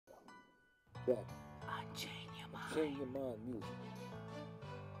back. Unchain your mind. Change your mind music.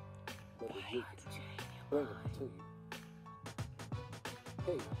 Brother Jacob, bring it to you.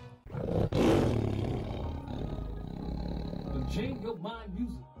 Hey. Unchain your mind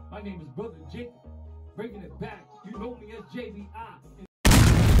music. My name is Brother Jacob. Bringing it back. You know me as JBI.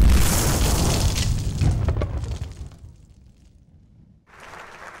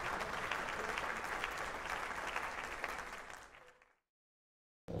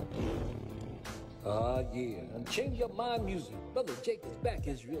 Yeah, Unchain Your Mind music. Brother Jake is back,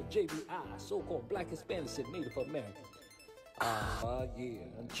 Israel, JBI, so-called Black Hispanics and Native Americans. Yeah,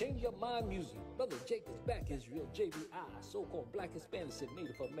 Unchain Your Mind music. Brother Jake is back, Israel, JBI, so-called Black Hispanics and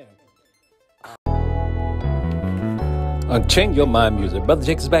Native Americans. Unchain Your Mind music. Brother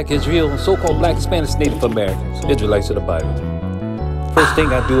Jake is back, Israel, so-called Black Hispanics, Native Americans, Israelites of the Bible. First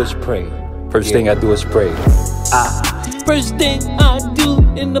thing I do is pray. First thing I do is pray. First thing I do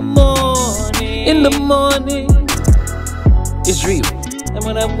in the morning, Israel. And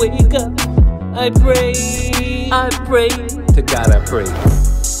when I wake up, I pray. To God I pray.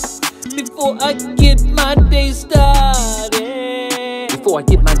 Before I get my day started.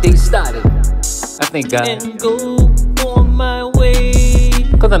 I thank God. And go on my way.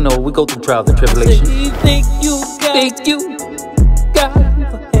 Cause I know we go through trials and tribulations. Thank you, God,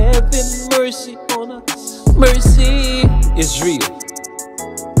 for having mercy on us. Mercy. Israel.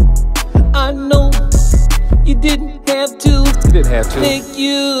 I know you didn't have to. Thank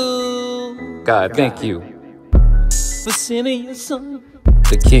you. God, thank you. For sending your son.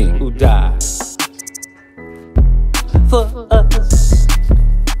 The King who died. For us.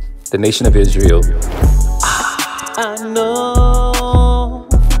 The nation of Israel. I know.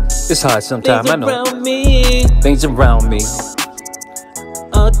 It's hard sometimes, I know. Things around me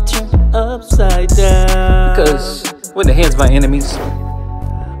are turned upside down. Because we're in the hands of our enemies.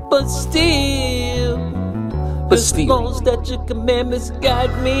 But still, most that your commandments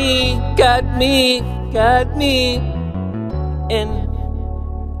guide me. And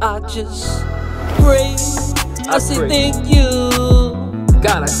I just pray. I say thank you.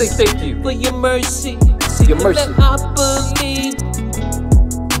 God, I say thank you for your mercy. Your mercy.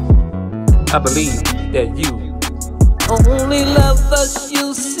 I believe that you only love us,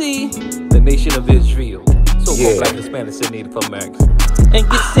 you see. The nation of Israel, so-called Black Hispanics and Native Americans. And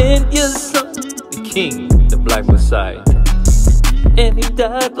you sent your son, the King, the Black Messiah. And he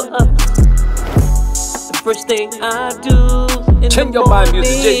died for us. The first thing I do in Change your mind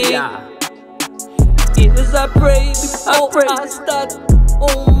music, JBI. Is I pray before I start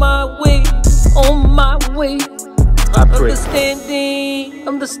on my way. I pray.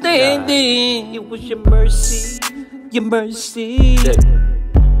 Understanding. It was your mercy. That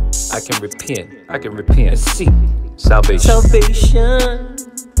I can repent and seek salvation.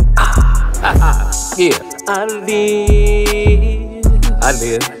 Yeah. I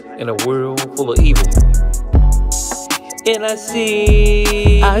live in a world full of evil. And I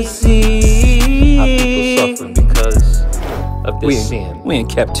see how people suffering because of this sin. We're in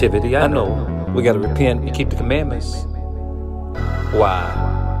captivity, I know. We gotta repent and keep the commandments. Why?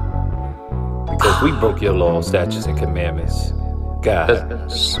 Because we broke your laws, statutes, and commandments. God.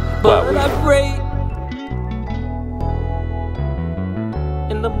 But I pray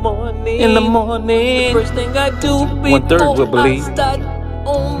in the morning. The first thing I do before will believe. I start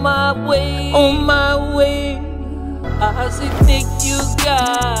on my way. I say thank you,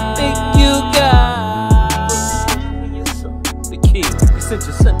 God. Your son, the King. You sent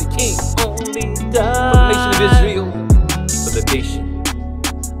your son, the King. Only For died the nation of Israel. For the nation.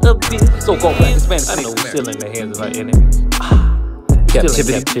 So-called Black Hispanics. I know we're still in the hands of our enemies.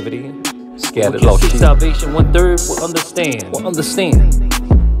 Captivity. Scattered lost sheep. Salvation, 1/3 will understand.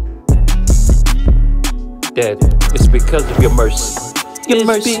 That it's because of your mercy.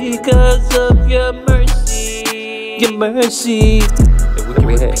 Because of your mercy. That we can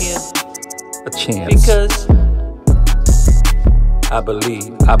repent a chance. Because I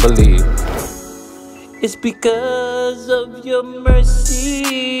believe. It's because of your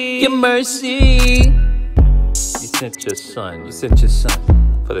mercy. You sent your son.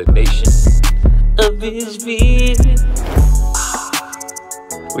 For the nation of Israel.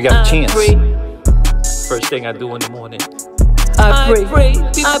 We got a chance. First thing I do in the morning. I pray.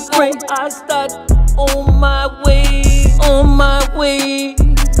 I start on my way.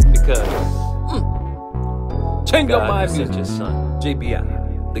 Because Change your God mind sent music. your son, JBI,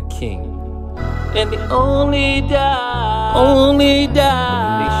 the King. And he only died.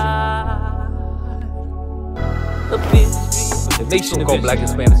 Of Israel. The nation called Black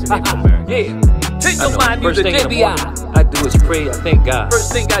Hispanics and Native Americans. Yeah. Change your mind music, JBI. I do is pray. I thank God.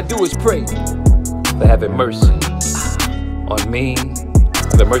 First thing I do is pray. For having mercy on me,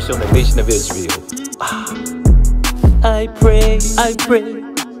 having mercy on the nation of Israel. I pray, I pray,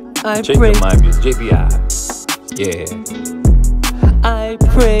 I Change pray. your mind, music. JBI. Yeah. I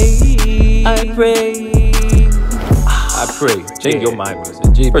pray, I pray. I pray. Change your mind, music.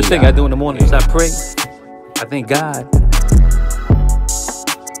 JBI. First thing I do in the morning is I pray. I thank God.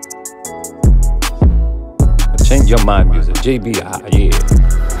 Change your mind, music. JBI.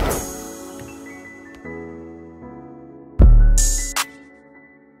 Yeah.